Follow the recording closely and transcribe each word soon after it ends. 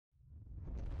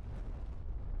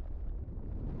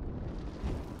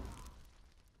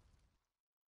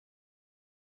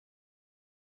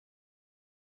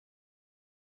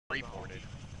reported.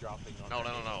 Dropping on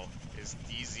No. Is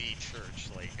DZ Church,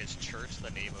 like, is Church the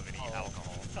name of any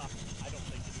alcohol? I don't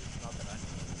think it is, not that I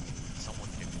know. Someone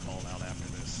getting called out after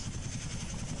this.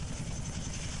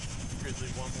 Grizzly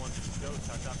 1-1, this is Ghost,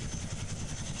 how copy?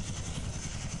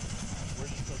 Where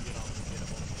do you still get on when you get a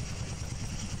hold of me?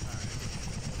 Alright.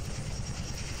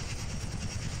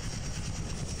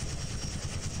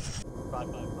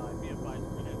 555, be advised,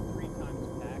 we're gonna have 3 times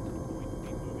packed, going to be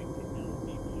moving to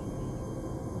LZ Blue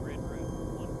Moon. Grid rep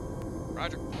 1.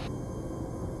 Roger.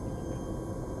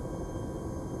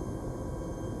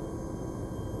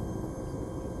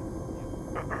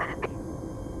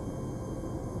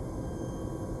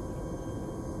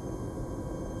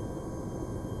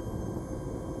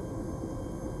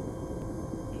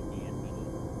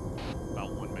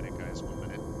 About 1 minute, guys, 1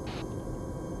 minute.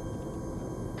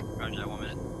 Roger that, 1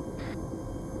 minute.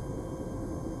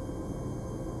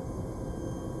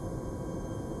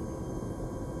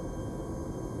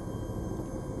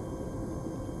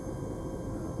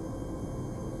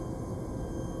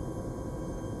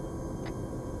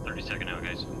 Second out,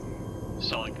 guys.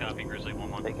 Solid copy, Grizzly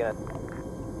 1-1. Take it.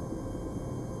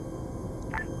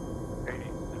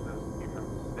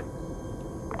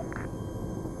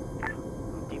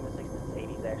 Demon 6, this is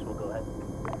 80's actual, go ahead.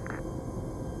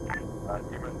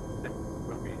 Demon 6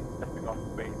 will be stepping off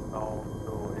base now,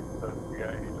 so it's a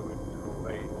CIA to a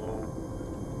low.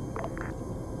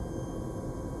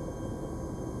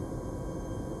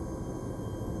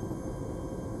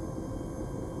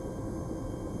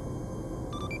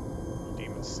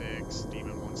 Demon 6,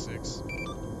 Demon 1-6.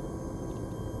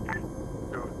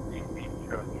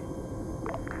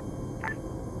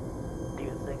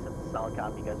 Demon 6, that's a solid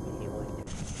copy, you guys be healing to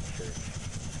church.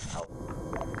 Out.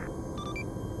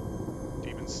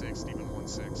 Demon 6, Demon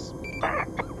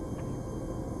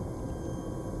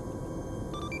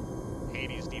 1-6.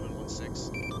 Hades, Demon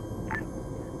 1-6.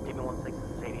 Demon 1-6, this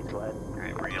is 80's, go ahead.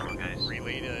 Alright, we're yellow, guys.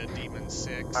 Relay to Demon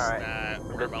 6 Alright. that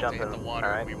we're Just about to hit jumping. the water.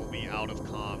 Alright. We will be out of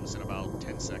comms in about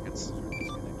 10 seconds.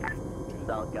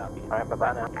 Solid copy. Alright,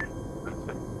 bye-bye now.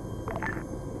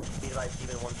 Be advised,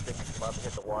 Demon 1-6 about to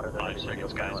hit the water. 5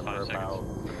 seconds, guys, 5 seconds. About a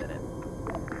minute.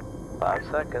 5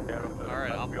 seconds.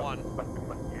 Alright, I'm 1.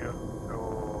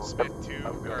 Smith 2,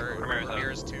 or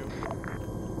Ramirez 2.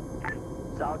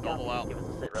 Solid Double copy, out. give us a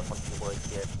sit rep once you boys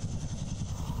get.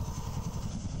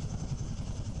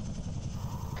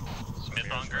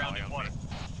 Smith on ground in 1.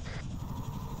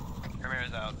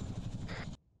 Ramirez out.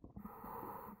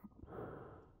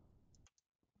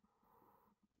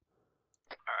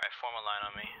 Alright, form a line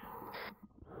on me.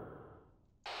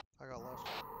 I got left.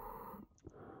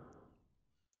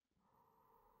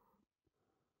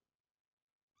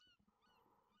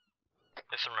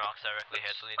 There's some rocks directly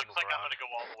ahead, so we need to move around. I'm gonna go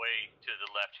all the way to the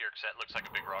left here, because that looks like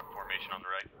a big rock formation on the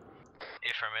right.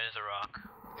 Affirm, it is a rock.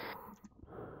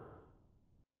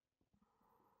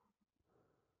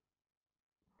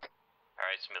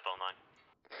 Alright, Smith 09.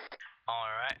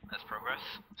 Alright, let's progress.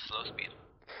 Slow speed.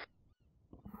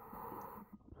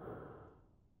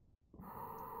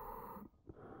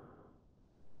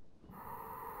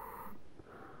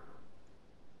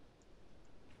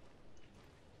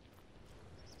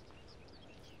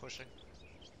 Pushing.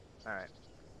 Alright.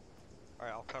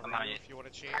 Alright, I'll cover I'm you if you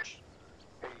want to change.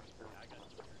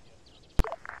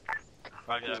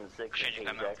 Roger that. Demon 6, Changing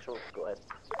 80's time out. actual, go ahead.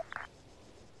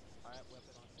 Alright,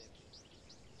 weapon on safety.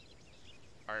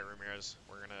 Alright, Ramirez,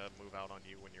 we're gonna move out on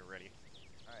you when you're ready.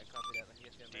 Alright, copy that. Let me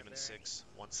get you a Demon 6,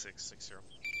 1660.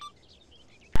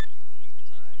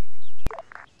 Alright.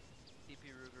 CP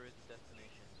Ruger is the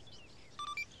destination.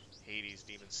 Hades,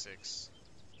 Demon 6,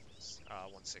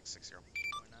 1660.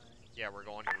 49. Yeah, we're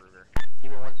going to Ruger.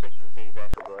 Demon 1-6, this is 80's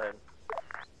actual, go ahead.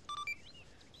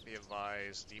 Be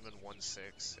advised, Demon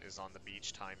 1-6 is on the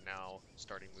beach time now,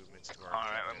 starting movements to our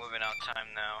Alright, objective. we're moving out time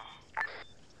now.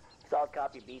 Solid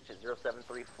copy, beach at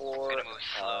 0734. We're gonna move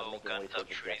slow, making way guns to up,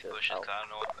 trees, objective. bushes, Out. 'cause I don't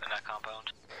know what's in that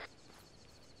compound.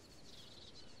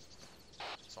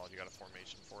 Solid, you got a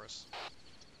formation for us?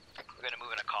 We're gonna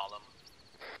move in a column.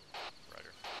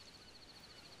 Roger.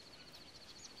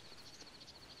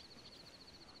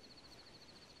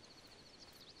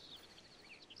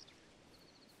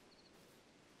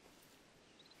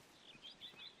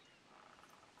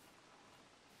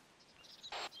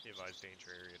 Be advised,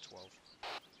 danger area 12.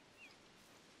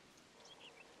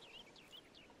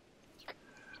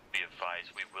 Be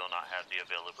advised, we will not have the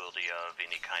availability of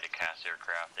any kind of CAS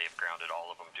aircraft. They have grounded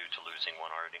all of them due to losing one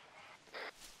already.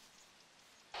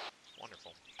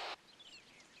 Wonderful.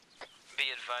 Be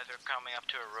advised, we're coming up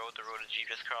to a road. The road that you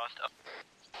just crossed.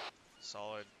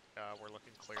 Solid. We're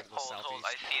looking clear to the Hold, southeast.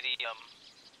 I see the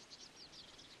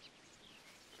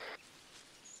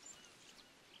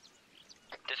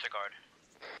Disregard.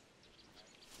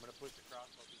 I'm gonna push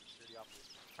across. I'll be security officer.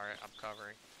 Alright, I'm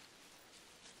covering.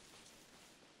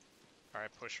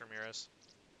 Alright, push Ramirez.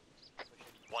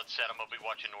 One set, I'm gonna be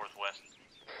watching northwest.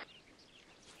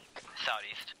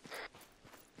 Southeast.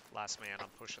 Last man, I'm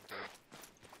pushing through.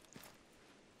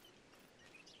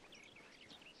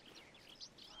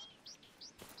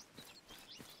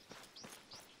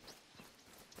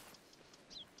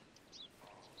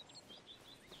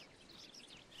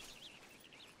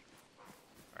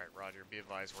 Alright, Roger, be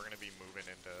advised, we're going to be moving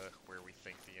into where we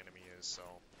think the enemy is, so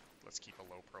let's keep a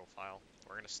low profile.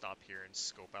 We're going to stop here and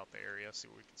scope out the area, see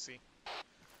what we can see.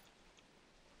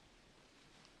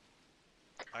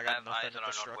 I got nothing at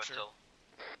the structure.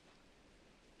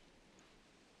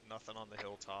 Nothing on the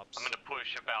hilltops. I'm gonna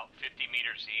push about 50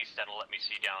 meters east, that'll let me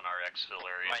see down our exfil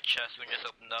area. My chest we just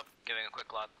opened up, giving a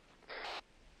quick lock.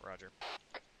 Roger.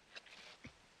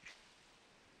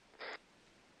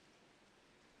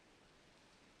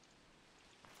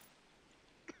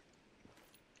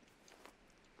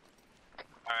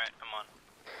 Alright, I'm on.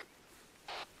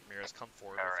 Ramirez, come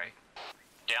forward Alright.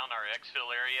 Down our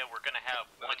exfil area, we're gonna have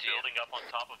one building up on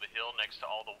top of a hill next to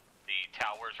all the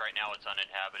towers. Right now it's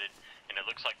uninhabited, and it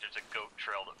looks like there's a goat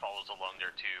trail that follows along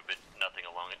there too, but nothing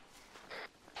along it.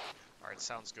 Alright,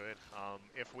 sounds good.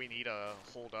 If we need to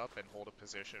hold up and hold a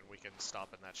position, we can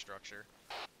stop in that structure.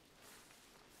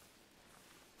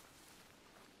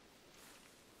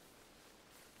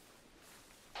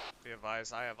 Be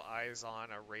advised, I have eyes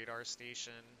on a radar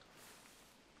station.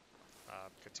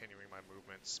 Continuing my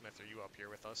movement. Smith, are you up here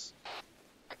with us?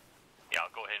 Yeah, I'll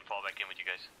go ahead and fall back in with you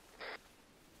guys.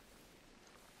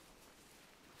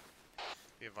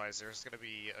 Be advised, there's going to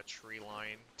be a tree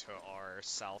line to our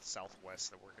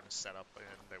south-southwest that we're going to set up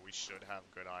in that we should have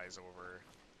good eyes over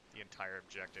the entire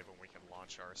objective, and we can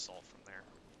launch our assault from there.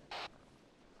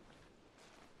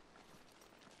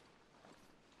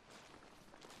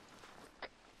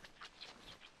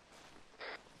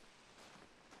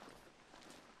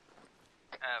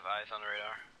 I have eyes on the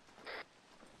radar.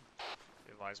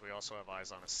 Be advised, we also have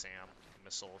eyes on a SAM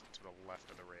missile to the left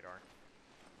of the radar.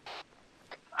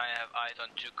 I have eyes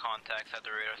on 2 contacts at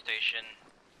the radar station.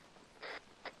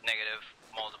 Negative,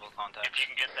 multiple contacts. If you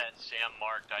can get that SAM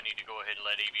marked, I need to go ahead and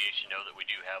let aviation know that we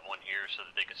do have one here so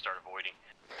that they can start avoiding.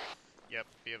 Yep,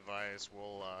 be advised,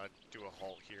 we'll do a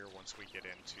halt here once we get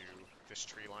into this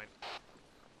tree line.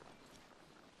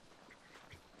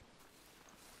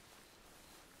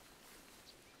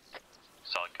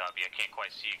 Solid copy. I can't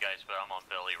quite see you guys, but I'm on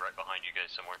belly right behind you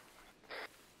guys somewhere.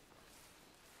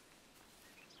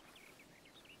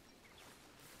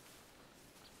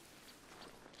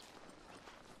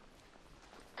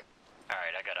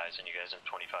 Alright, I got eyes on you guys. I'm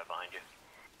 25 behind you.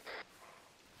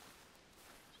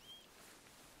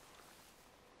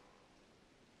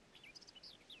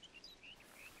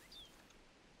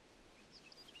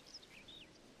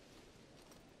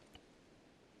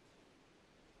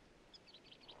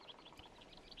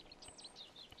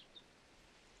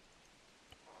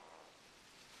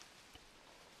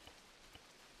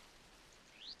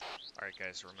 Alright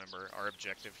guys, remember, our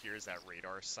objective here is that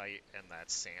radar site and that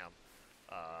SAM.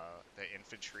 The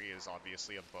infantry is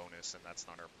obviously a bonus, and that's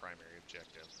not our primary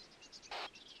objective.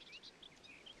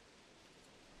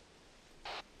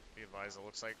 Be advised, it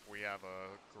looks like we have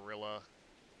a guerrilla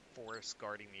force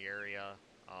guarding the area.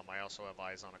 I also have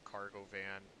eyes on a cargo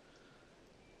van.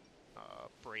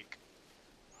 Break.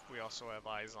 We also have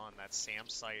eyes on that SAM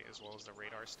site as well as the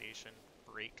radar station.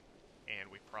 Break. And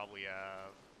we probably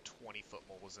have 20-foot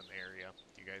mobiles in the area.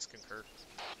 Do you guys concur?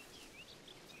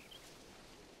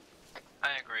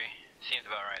 I agree. Seems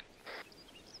about right.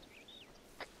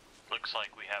 Looks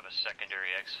like we have a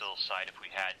secondary exfil site if we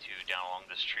had to, down along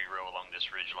this tree row, along this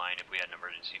ridge line, if we had an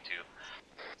emergency too.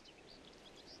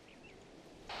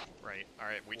 Right.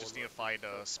 Alright, we just need to find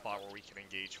a spot where we can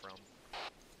engage from.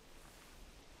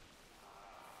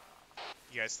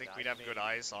 You guys think we'd have good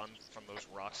eyes on from those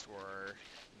rocks to our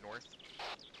north?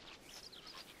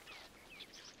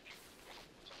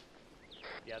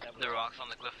 Yeah, that the rocks on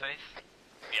the cliff face?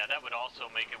 Yeah, that would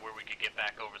also make it where we could get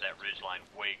back over that ridge line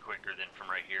way quicker than from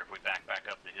right here if we back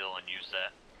up the hill and use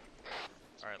that.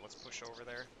 Alright, let's push over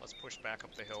there. Let's push back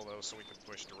up the hill though so we can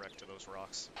push direct to those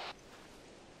rocks.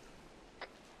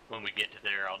 When we get to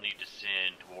there, I'll need to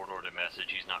send Warlord a message.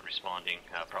 He's not responding,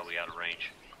 probably out of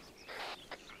range.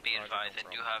 Be advised, I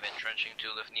do have entrenching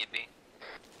tool if need be.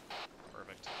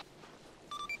 Perfect.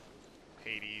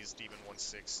 Hades, Demon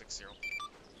 1660.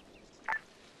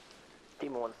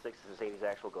 Demon 16 is Hades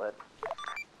actual, go ahead.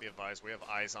 Be advised, we have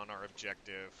eyes on our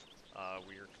objective.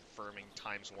 We are confirming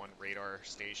 ×1 radar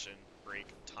station, break,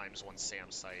 ×1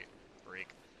 SAM site, break,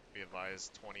 Be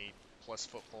advised, 20 plus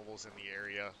foot mobiles in the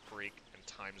area, break and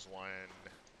 ×1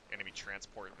 enemy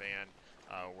transport van.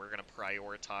 We're going to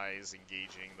prioritize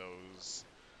engaging those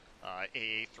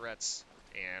AA threats,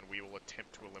 and we will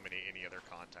attempt to eliminate any other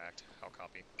contact. How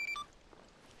copy?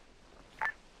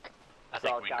 I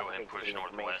think we can go ahead and push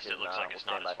northwest. It looks like it's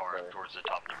not as far towards the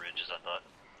top of the ridge as I thought.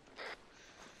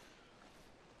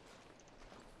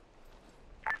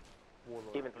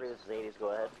 Demon 3, this is 80s,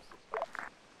 go ahead.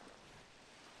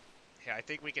 Yeah, I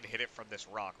think we can hit it from this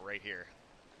rock right here.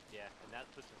 Yeah, and that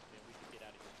puts us, man, we can get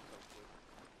out of here so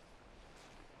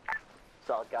quick.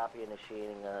 Solid copy,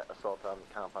 initiating assault on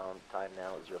the compound. Time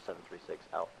now is 0736,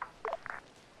 out.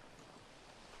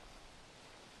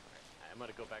 I'm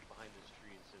gonna go back behind this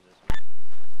tree and send this one.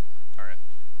 Alright.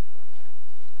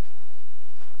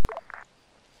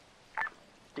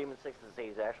 Demon 6, this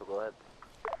is 80s, actual, go ahead.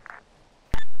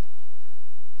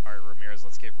 Alright, Ramirez,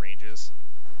 let's get ranges.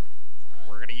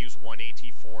 We're going to use one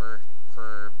AT4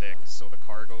 per Vic, so the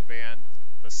cargo van,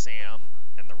 the SAM,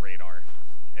 and the radar.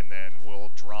 And then we'll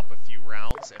drop a few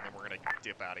rounds, and then we're going to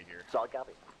dip out of here. Solid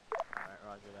copy. Alright,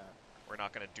 roger that. We're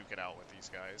not going to duke it out with these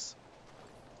guys.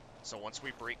 So once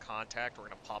we break contact, we're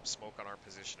going to pop smoke on our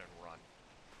position and run.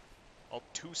 Oh,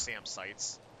 2 SAM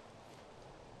sites.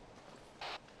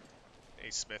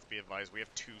 Hey Smith, be advised, we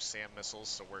have 2 SAM missiles,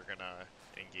 so we're going to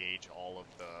engage all of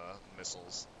the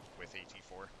missiles with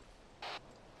AT4.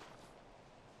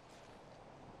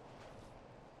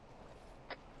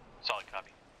 Solid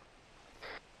copy.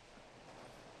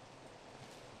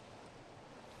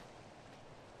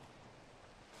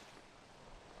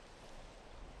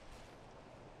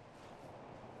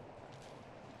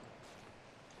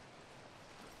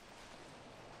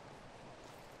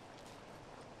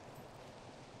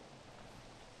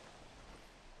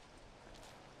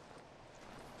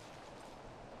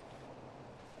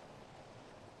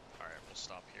 Alright, we'll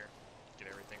stop here. Get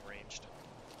everything ranged.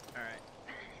 Alright.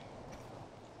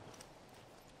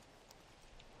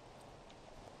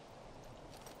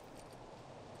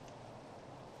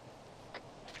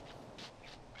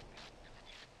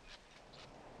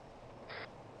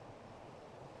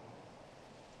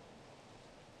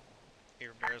 Hey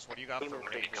Ramirez, what do you got for Demon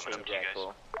 6, range? coming up to you guys.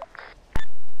 actual.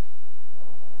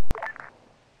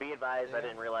 Be advised, I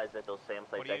didn't realize that those SAM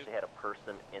sites actually had a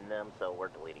person in them, so we're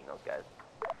deleting those guys.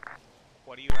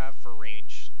 What do you have for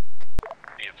range?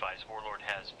 Be advised, Warlord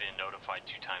has been notified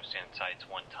 2 times SAM sites,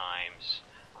 1 times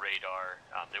radar,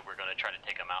 that we're going to try to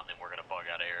take them out and then we're going to bug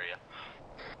out of area.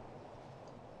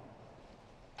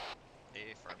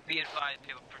 Be advised,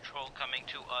 we have a patrol coming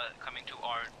to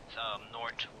our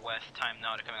northwest. Time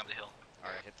now to coming up the hill.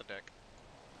 Alright, hit the deck.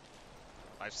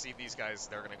 I've seen these guys,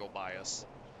 they're gonna go by us.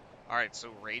 Alright,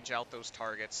 so range out those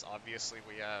targets. Obviously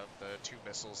we have the 2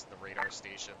 missiles in the radar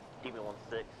station. Demon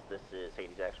 1-6, this is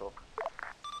Hades actual.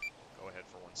 Go ahead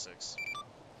for 1-6.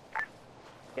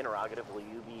 Interrogative, will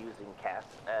you be using CAS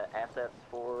assets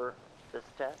for this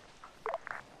attack?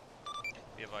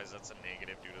 Be advised that's a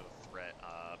negative due to the threat,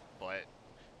 but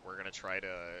we're gonna try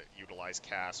to utilize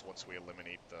CAS once we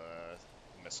eliminate the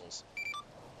missiles.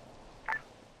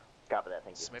 Copy that,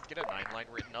 thank you. Smith, get a 9-line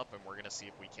written up and we're gonna see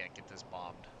if we can't get this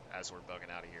bombed as we're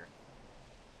bugging out of here.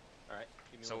 Alright,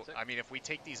 give me So, 1 sec. I mean, if we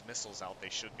take these missiles out, they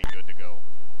should be good to go.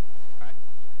 Alright.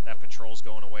 That patrol's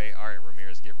going away. Alright,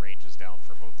 Ramirez, get ranges down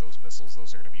for both those missiles.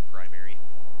 Those are gonna be primary.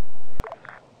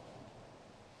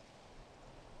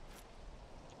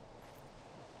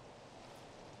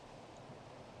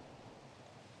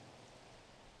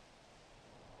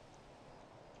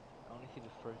 I only see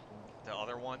the first one. The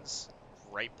other one's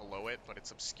right below it, but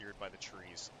it's obscured by the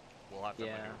trees. We'll have to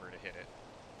Yeah. maneuver to hit it.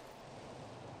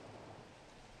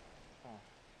 Huh.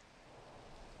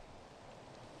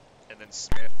 And then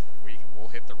Smith, we'll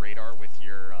hit the radar with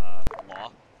your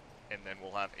law, and then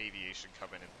we'll have aviation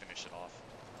come in and finish it off.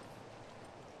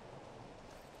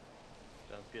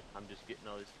 Sounds good. I'm just getting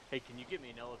all this. Hey, can you give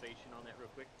me an elevation on that real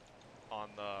quick? On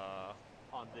the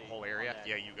On the whole on area? that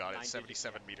Yeah, you got it. 9-digit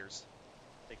 77 yeah. meters.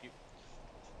 Thank you.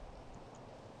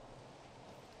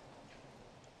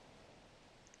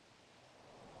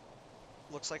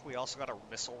 Looks like we also got a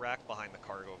missile rack behind the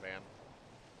cargo van.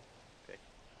 Okay.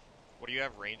 What do you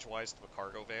have range-wise to the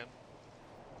cargo van?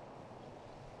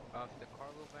 For the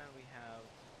cargo van, we have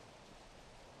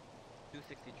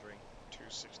 263.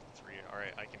 263.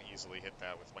 Alright, I can easily hit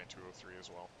that with my 203 as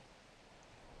well.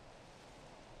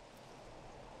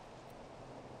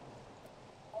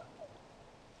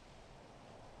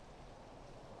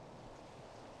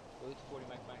 Will it's 40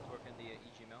 max work in the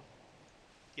EG mill?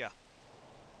 Yeah.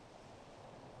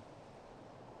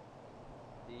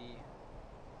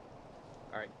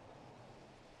 Alright.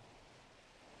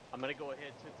 I'm gonna go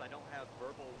ahead, since I don't have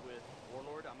verbal with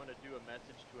Warlord, I'm gonna do a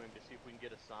message to him to see if we can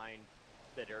get assigned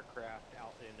that aircraft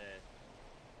out in a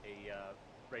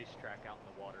racetrack out in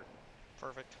the water.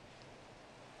 Perfect.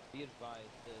 Be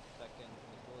advised, the second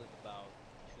missile is about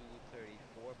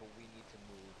 234, but we need to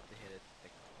move to hit it.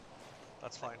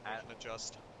 That's fine, we can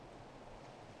adjust.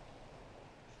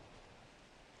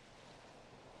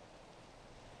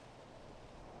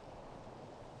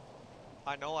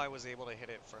 I know I was able to hit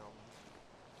it from...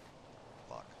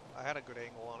 Fuck. I had a good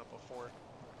angle on it before.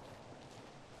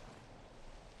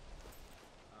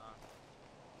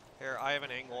 Here, I have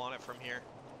an angle on it from here.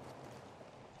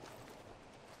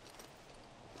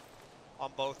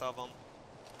 On both of them.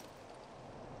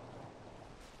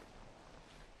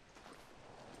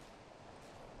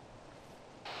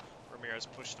 Ramirez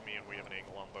pushed to me and we have an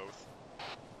angle on both.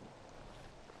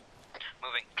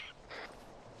 Moving.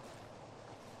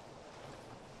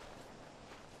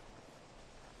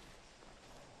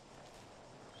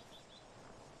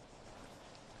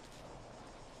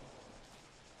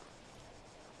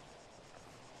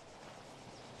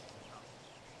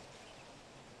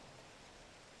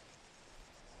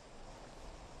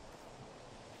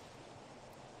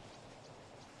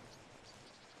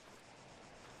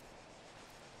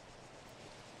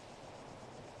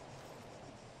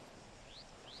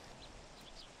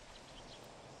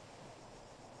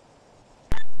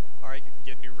 Alright, you can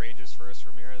get new ranges for us,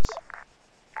 Ramirez.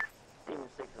 Demon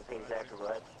 6 is Hades Axel, go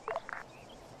ahead.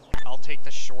 I'll take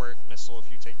the short missile if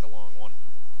you take the long one.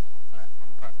 Alright.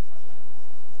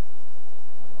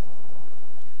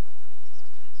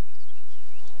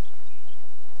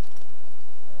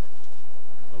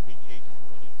 OBG 27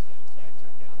 sites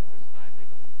are down at this time, they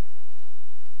believe.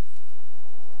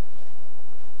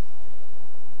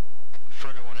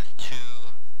 Further one is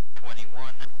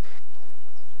 221.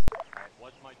 Alright,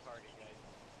 what's my target, guys?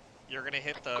 You're gonna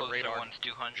hit the Closer radar. one's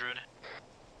 200.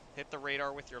 Hit the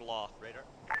radar with your law. Radar?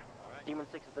 Alright. Demon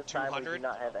 6 at this time, we do 200?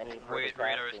 not have any further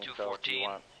Radar is tasking, so if you 214.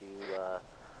 want to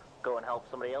go and help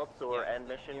somebody else or end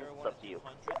mission, Zero it's one up is to you.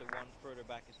 200, the one further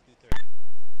back is 230.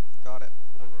 Got it.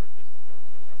 Warlord, this is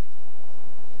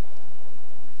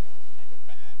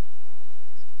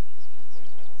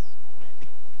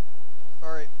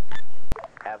Alright.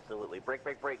 Absolutely. Break,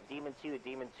 break, break. Demon 2, this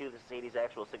is Hades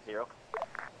Actual 6-0.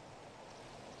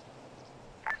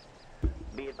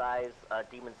 Be advised,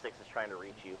 Demon 6 is trying to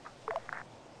reach you.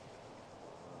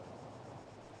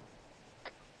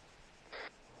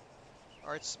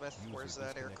 Alright, Smith, where's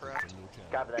that aircraft?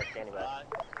 Copy that, standing by.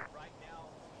 So right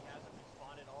now, he hasn't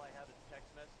responded. All I have is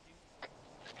text messaging.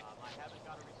 I haven't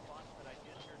got a response, but I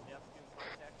did hear Neptune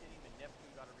contacted him, and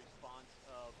Neptune got a response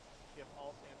of if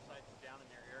all SAM sites were down in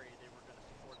their area, they were going to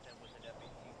support them with an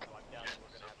F-18, so I doubt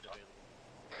we're going to have it available.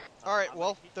 Alright, I'm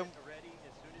well, gonna keep then... getting ready.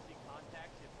 As soon as he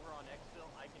contacts, if we're on exfil,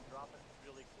 I can drop it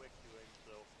really quick to him,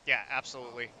 so... Yeah,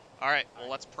 absolutely. Alright,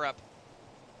 well, let's prep.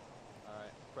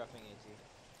 Alright, prepping AT.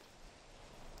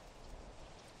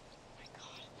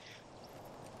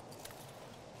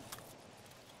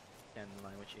 Stand in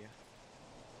line with you.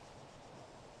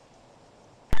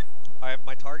 I have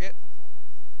my target.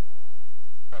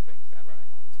 Prepping, stand by.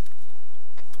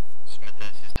 Smith,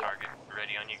 this is target.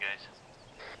 Ready on you guys.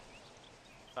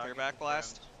 Clear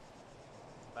backblast.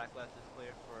 Backblast is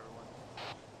clear for everyone.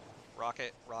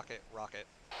 Rocket, rocket, rocket.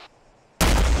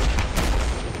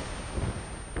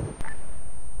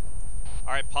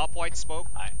 Alright, pop white smoke.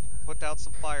 Aye. Put down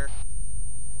some fire.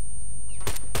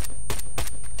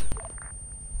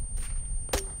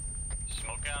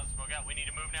 Smoke out. We need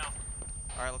to move now.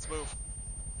 Alright, let's move.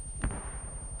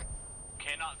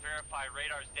 Cannot verify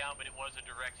radar's down, but it was a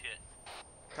direct hit.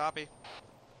 Copy.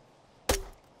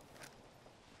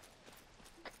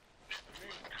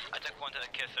 I took one to the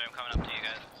kisser. I'm coming up to you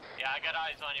guys. Yeah, I got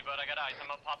eyes on you, bud. I got eyes. I'm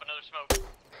gonna pop another smoke.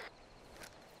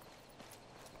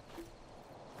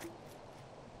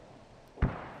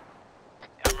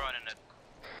 Yeah, I'm running it.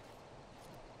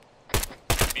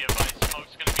 Be advised,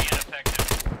 smoke's gonna be ineffective.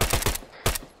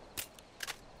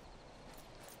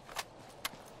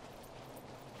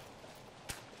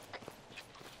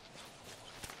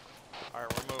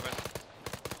 Alright, we're moving.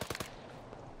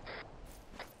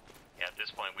 Yeah, at this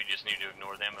point, we just need to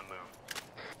ignore them and move.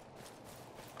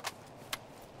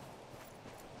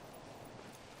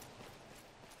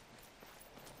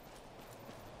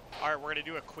 Alright, we're gonna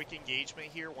do a quick engagement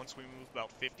here. Once we move about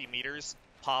 50 meters,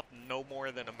 pop no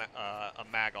more than a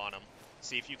mag on them.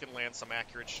 See if you can land some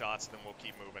accurate shots, then we'll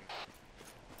keep moving.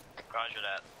 Roger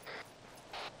that.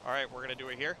 Alright, we're gonna do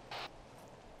it here.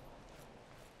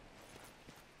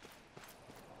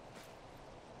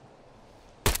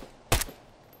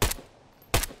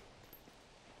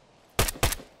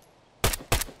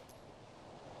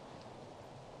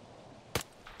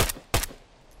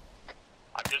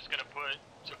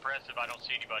 suppressive. I don't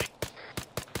see anybody.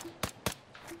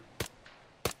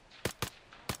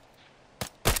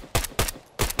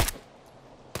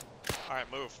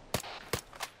 Alright, move.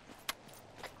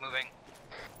 Moving.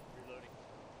 Reloading.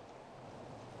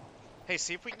 Hey,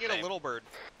 see if we can get a little bird.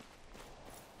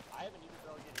 I haven't even been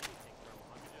able to get anything from him.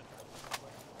 I'm gonna try to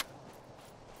collect it.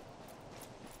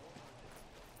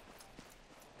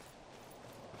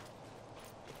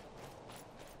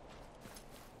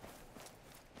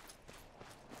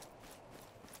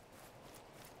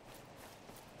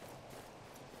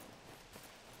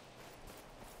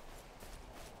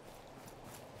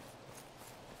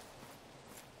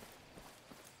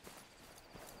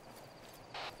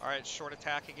 Alright, short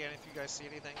attack again if you guys see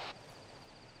anything.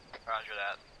 Roger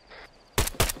that.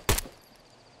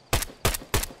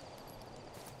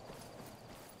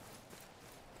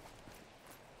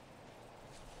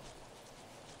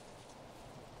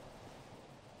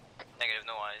 Negative,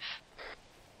 no eyes.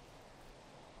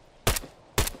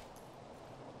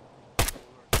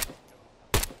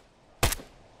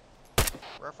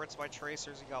 Reference my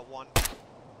tracers, you got one.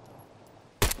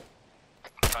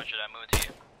 Roger that, moving to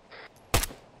you.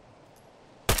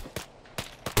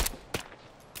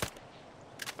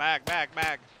 Mag. Abby.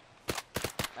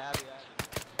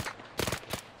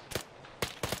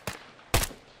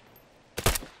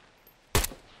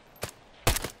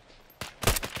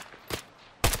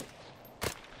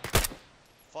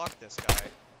 Fuck this guy.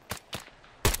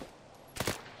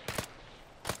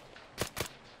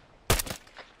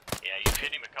 Yeah, you've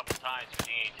hit him a couple times, but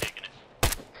he ain't taking it.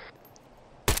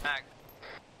 Mag.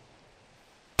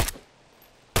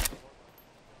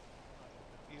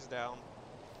 He's down.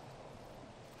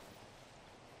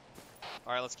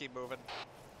 Alright, let's keep moving.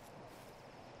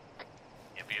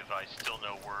 Yeah, be advised, still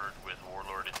no word with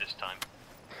Warlord at this time.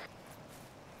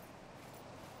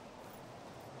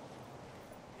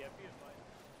 Yeah, be advised.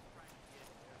 Trying to get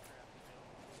aircraft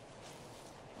available.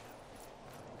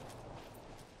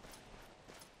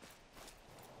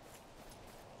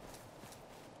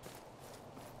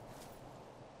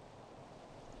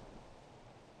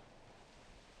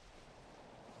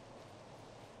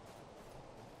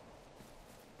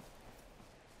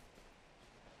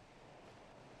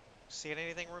 Seeing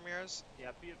anything, Ramirez? Yeah,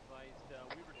 be advised.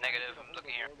 We were Negative, trying to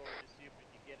looking here. Warlord to see if we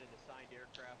could get an assigned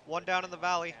aircraft. One down in the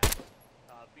valley.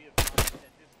 Be advised,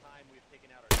 at this time we've taken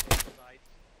out our test sites.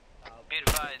 Be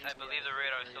advised, I believe the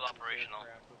radar is still operational.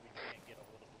 But we can't get a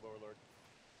hold of the Warlord.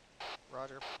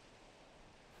 Roger.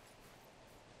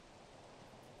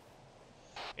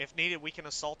 If needed, we can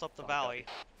assault up the valley.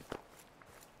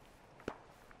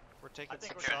 We're taking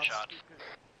some Good shots. shot.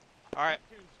 Alright,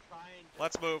 Neptune's trying to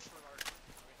let's move. for our-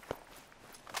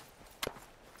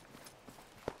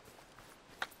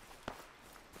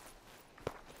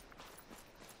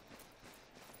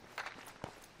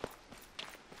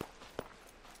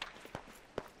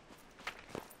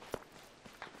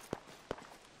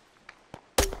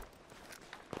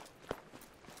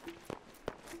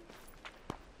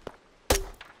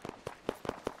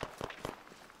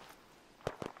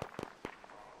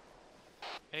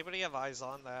 Anybody have eyes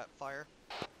on that fire?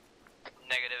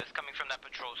 Negative, it's coming from that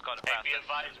patrol squad. Hey, be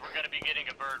advised, we're gonna be getting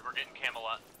a bird. We're getting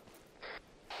Camelot.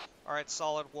 Alright,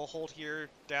 solid. We'll hold here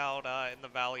down in the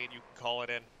valley and you can call it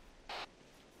in.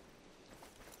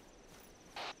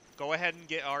 Go ahead and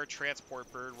get our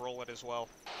transport bird rolling as well.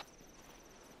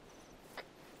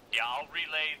 Yeah, I'll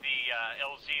relay the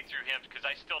LZ through him because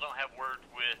I still don't have word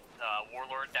with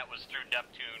Warlord. That was through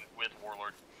Neptune with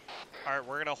Warlord. Alright,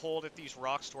 we're gonna hold at these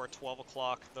rocks to our 12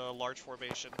 o'clock, the large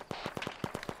formation.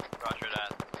 Roger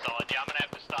that. Solid. Yeah, I'm gonna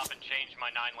have to stop and change my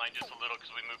 9 line just a little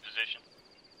because we moved position.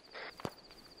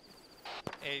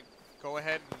 Hey, go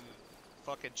ahead and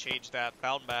fucking change that.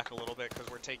 Bound back a little bit because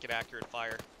we're taking accurate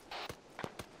fire.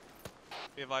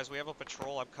 Be advised, we have a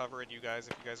patrol. I'm covering you guys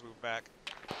if you guys move back.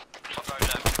 Roger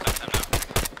that, back time now.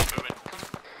 Moving.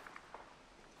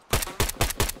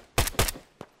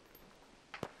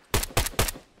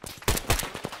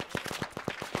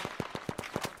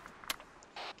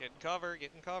 Getting cover,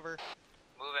 getting cover.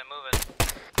 Moving.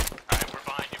 Alright, we're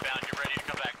behind you, bound. You're ready to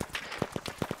come back.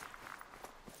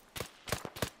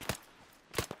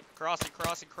 Crossing.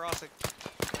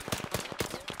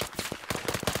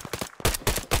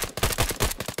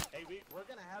 Hey, we're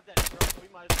gonna have that truck. We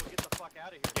might as well get the fuck out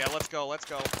of here. Yeah, let's go.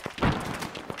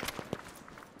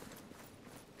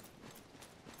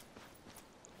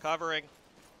 Covering.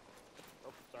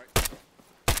 Oh, sorry.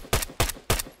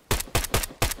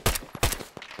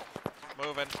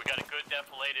 Moving. We got a good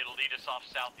defilade. It'll lead us off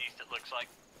southeast, it looks like.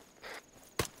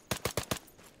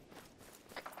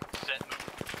 Set, move.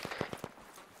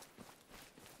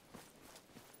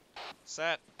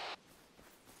 Set.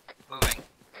 Moving.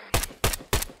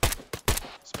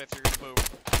 Smith, you're gonna move.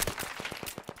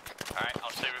 Alright,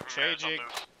 I'll save it from Changing. Ramirez, I'll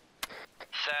move.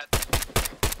 Set.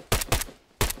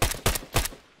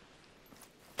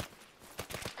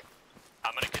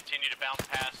 I'm gonna continue to bounce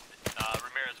past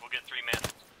Ramirez. We'll get 3-man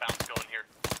bounce going here.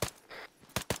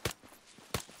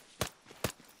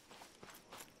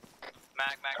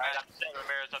 Mag. Alright, I'm set,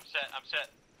 Ramirez. I'm set.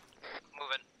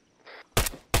 Moving.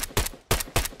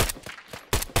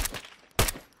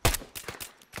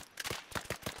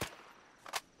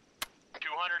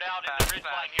 Out in the ridge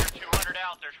line here, 200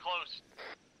 out, they're close.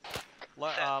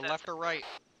 Left or right?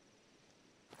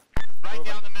 Right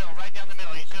down the middle,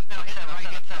 he's just now hitting the right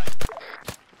hand side.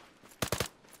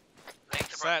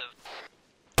 Length Set.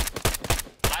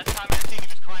 Last time I seen he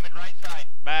was climbing right side.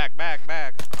 Mag.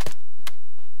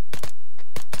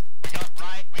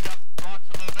 We got rocks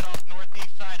a little bit off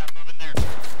northeast side, I'm moving there.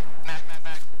 Mag.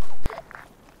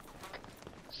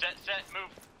 Set,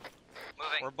 move.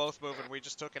 Moving. We're both moving. We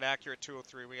just took an accurate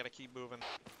 203. We gotta keep moving.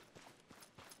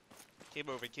 Keep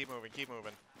moving.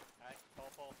 Alright,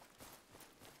 fall.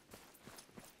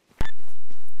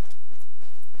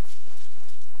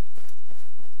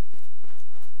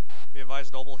 Be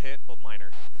advised, Noble hit, but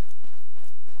minor.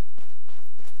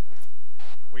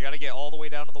 We gotta get all the way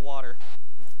down to the water.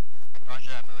 Roger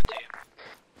that, moving to you.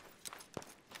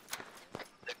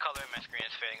 The color in my screen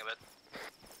is fading a bit.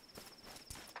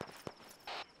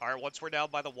 Alright, once we're down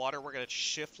by the water, we're gonna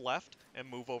shift left and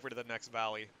move over to the next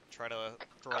valley. Try to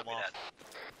throw them off. That.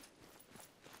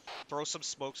 Throw some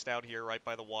smokes down here right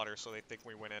by the water so they think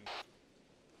we went in.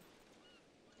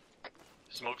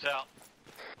 Smoke's out.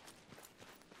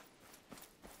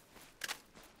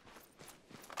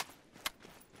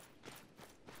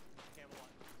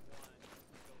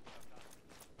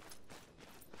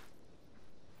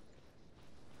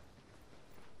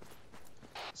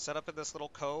 Set up in this little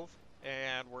cove,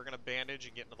 and we're gonna bandage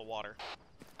and get into the water.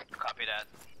 Copy that.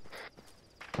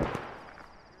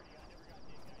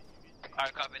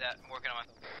 Alright, copy that. I'm working on my...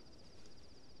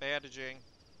 Bandaging.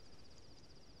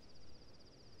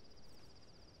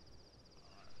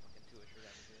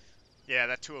 Yeah,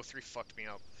 that 203 fucked me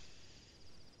up.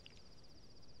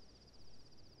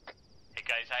 Hey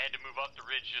guys, I had to move up the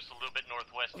ridge just a little bit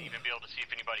northwest to even be able to see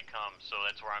if anybody comes, so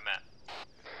that's where I'm at.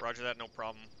 Roger that, no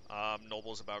problem.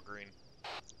 Noble's about green.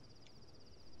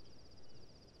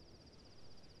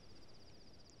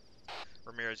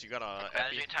 Ramirez, you got a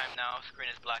Bandaging time now, screen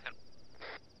is black and...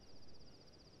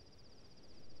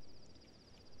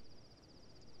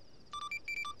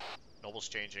 Noble's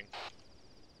changing.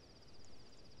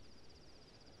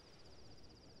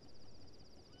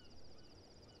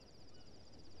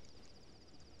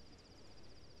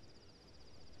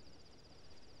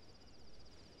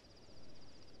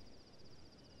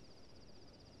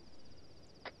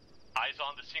 Eyes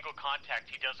on the single contact.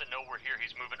 He doesn't know we're here.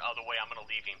 He's moving other way. I'm gonna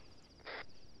leave him.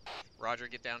 Roger,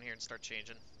 get down here and start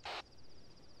changing.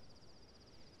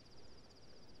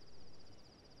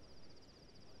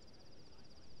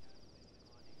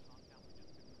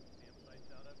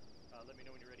 Let me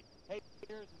know when you're ready. Hey,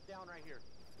 Ramirez is down right here.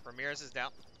 Ramirez is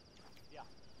down. Yeah.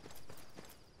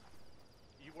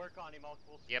 You work on him. I'll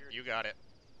full Yep, security. you got it.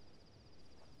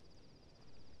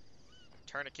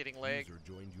 Tourniqueting leg. User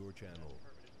joined your channel.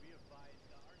 Be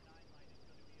advised, our 9 line is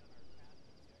going to be on our path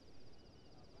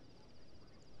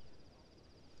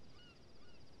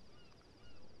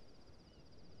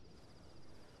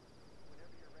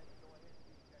whenever you're ready, go ahead and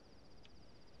do check.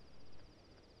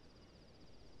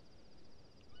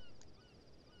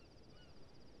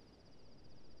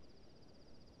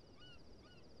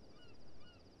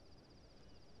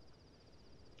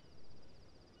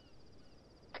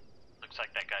 Looks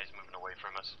like that guy's moving away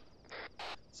from us.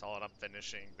 Solid, I'm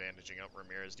finishing bandaging up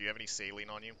Ramirez. Do you have any saline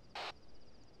on you?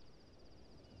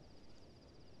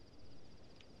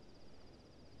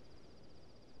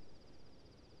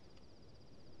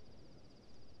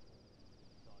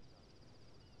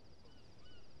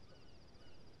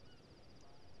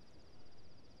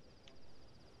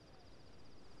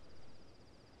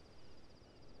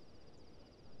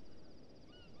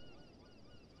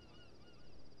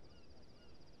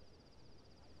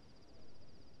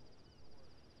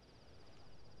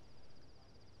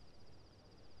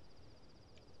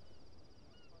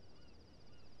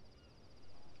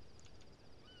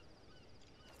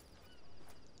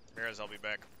 Ramirez, I'll be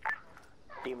back.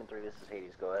 Demon 3, this is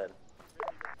Hades, go ahead.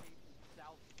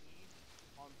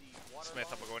 Smith,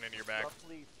 I'm going into your back.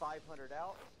 Roughly 500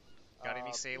 out. Got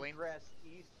any saline? Egress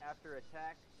east after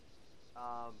attack.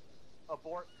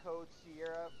 Abort code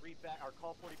Sierra. Read back. Our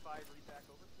call 45. Read back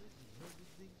over, please.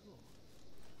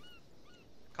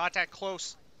 Contact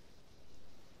close.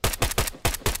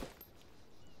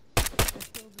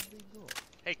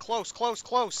 Hey, close, close,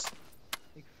 close.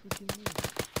 Like freaking me.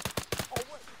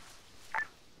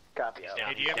 Copy out.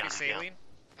 Hey, do you have any saline?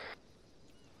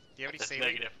 Do you have any saline?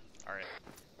 Negative. Alright.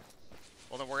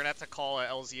 Well, then we're gonna have to call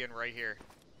LZ in right here.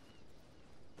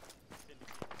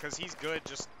 Because he's good,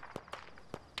 just...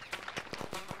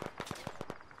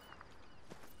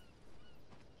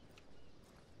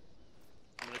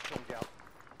 I'm gonna change out.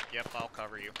 Yep, I'll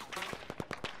cover you.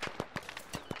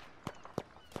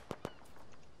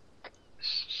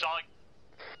 Solid.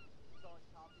 Solid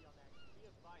copy on that. Be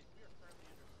advised, we are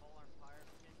currently under small arms fire,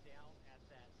 pinned down at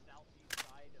that southeast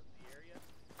side of the area.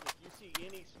 If you see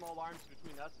any small arms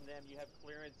between us and them, you have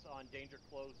clearance on danger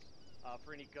close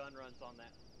for any gun runs on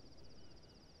that.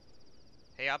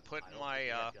 Hey, I'm putting my,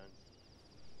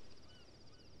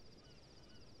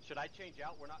 Should I change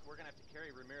out? We're gonna have to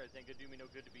carry Ramirez. Ain't gonna do me no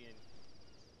good to be in.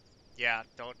 Yeah,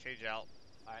 don't change out.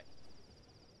 Alright.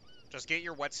 Just get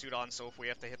your wetsuit on, so if we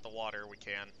have to hit the water, we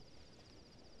can.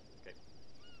 Okay.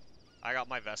 I got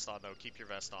my vest on, though. Keep your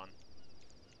vest on.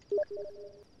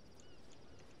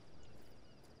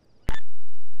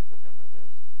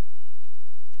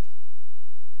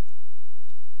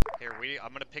 Here,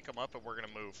 I'm gonna pick him up and we're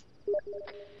gonna move.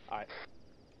 Alright.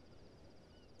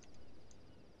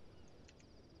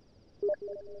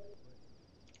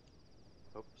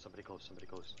 Oh, somebody close, somebody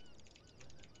close.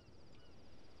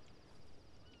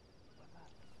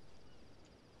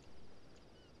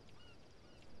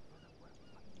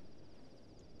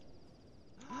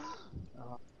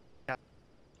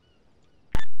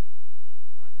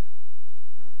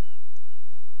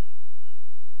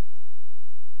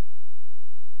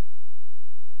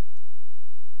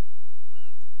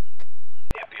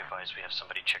 Yeah, be advised, we have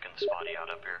somebody checking this body out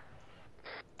up here.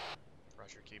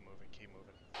 Roger, keep moving, keep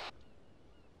moving.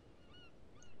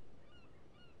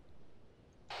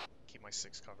 Keep my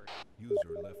 6 covered. User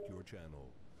left your channel.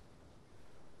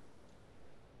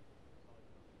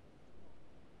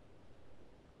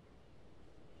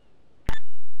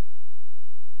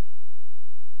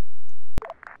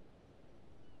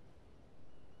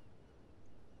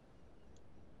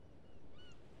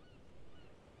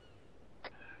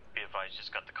 Be advised,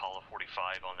 just got the call of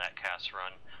 45 on that cast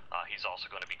run. He's also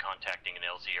going to be contacting an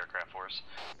LZ aircraft for us.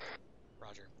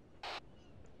 Roger.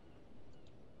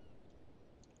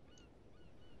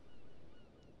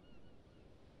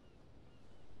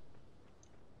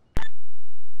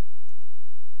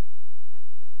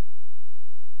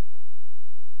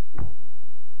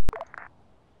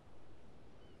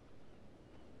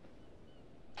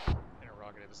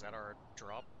 Interrogative, is that our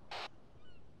drop?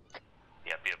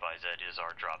 Yeah, be advised, that is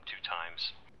our drop 2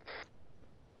 times.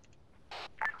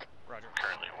 Roger.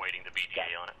 Currently awaiting the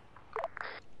BDA on it.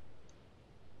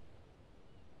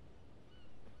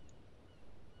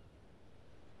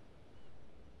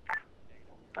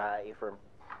 Affirm.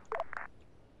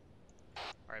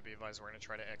 Alright, be advised, we're gonna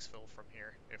try to exfil from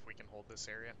here, if we can hold this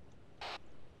area.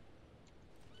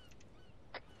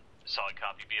 Solid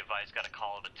copy, be advised, got a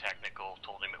call of a technical,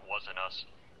 told him it wasn't us.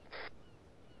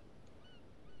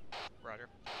 Roger.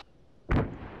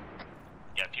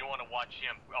 Yeah, if you want to watch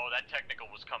him, oh, that technical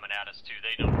was coming at us too,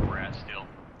 they know where we're at still.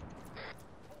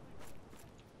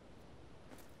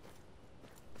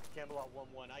 Camelot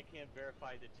 1-1, I can't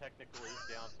verify the technical is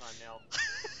downtime now.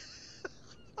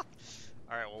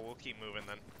 Alright, well, we'll keep moving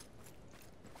then.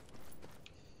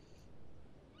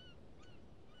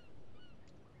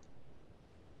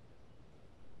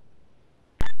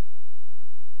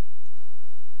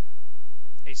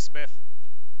 Hey, Smith.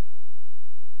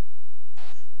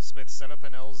 Smith, set up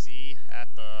an LZ at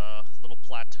the little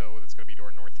plateau that's going to be to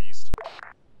our northeast.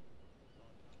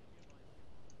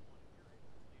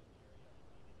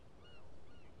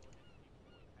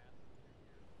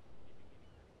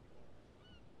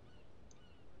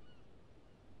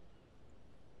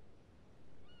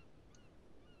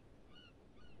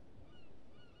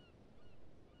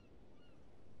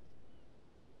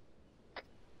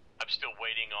 I'm still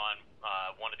waiting on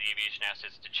one of the aviation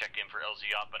assets to check in for LZ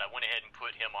op, but I went ahead and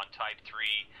put him on Type 3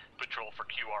 patrol for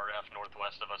QRF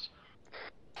northwest of us.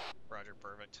 Roger,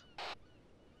 perfect.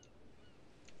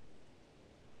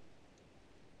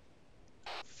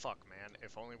 Fuck, man.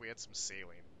 If only we had some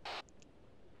saline.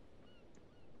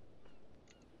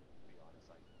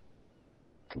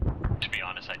 To be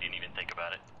honest, I didn't even think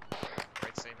about it.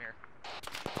 Right, same here.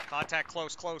 Contact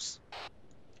close, close.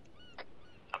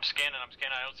 I'm scanning,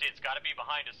 I don't see it. It's gotta be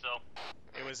behind us though.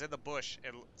 It was in the bush.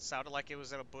 It sounded like it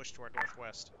was in a bush to our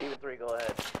northwest. Steven 3, go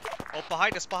ahead. Oh,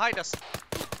 behind us, behind us!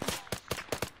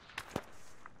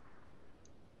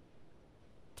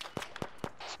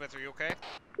 Ramirez, are you okay?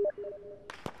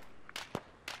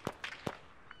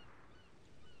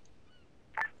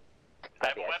 I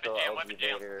have a weapon jam, weapon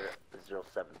jam.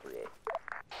 0738.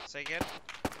 Say again?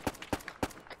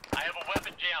 I have a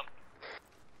weapon jam.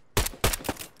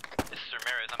 This is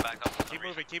Ramirez, I'm back up. Keep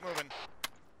moving, keep moving.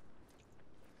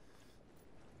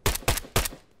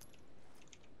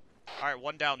 Alright,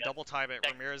 one down, double time it.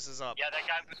 Ramirez is up. Yeah, that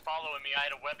guy was following me. I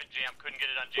had a weapon jam, couldn't get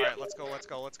it on jam. Alright, let's go, let's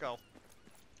go, let's go.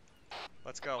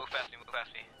 Let's go. Move past me, move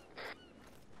past me.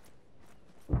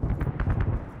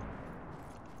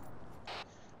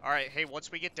 Alright, hey,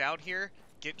 once we get down here,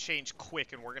 get changed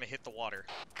quick and we're gonna hit the water.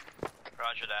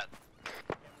 Roger that.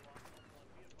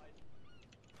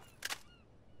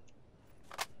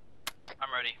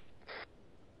 I'm ready.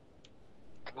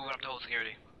 Moving up to hold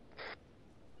security.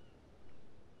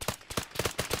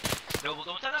 Noble,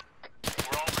 don't set up!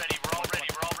 We're all ready, we're all ready,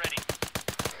 we're all ready.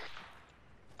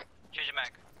 Change your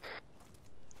mag.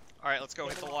 Alright, let's go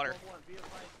hit the water. Be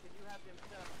advised, can you have them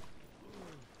set?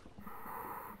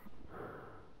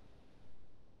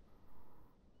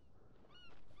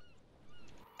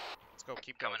 Let's go,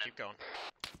 keep going, keep going.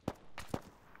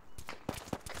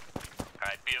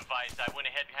 Alright, be advised, I went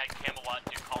ahead and had Camelot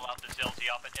to call out this LZ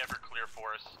off at Everclear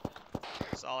for us.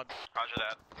 Solid. Roger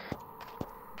that.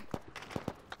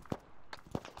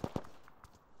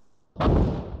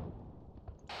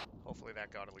 Hopefully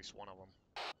that got at least one of them.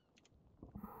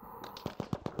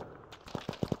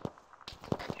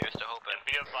 Here's to hoping. And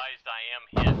be advised, I am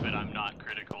hit, but I'm not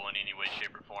critical in any way,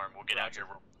 shape, or form. We'll get out here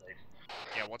real safe.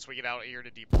 Yeah, once we get out here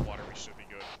to deeper water, we should be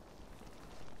good.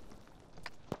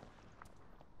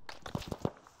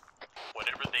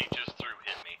 Whatever they just threw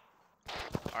hit me.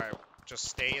 Alright, just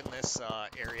stay in this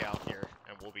area out here,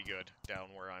 and we'll be good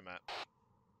down where I'm at.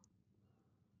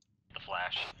 The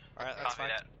flash. Alright, that's Copy fine.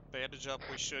 that. Bandage up,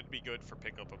 we should be good for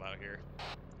pickup about here.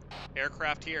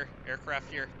 Aircraft here, aircraft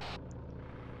here.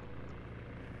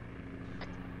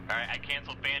 Alright, I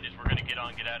canceled bandage. We're gonna get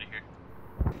on, get out of here.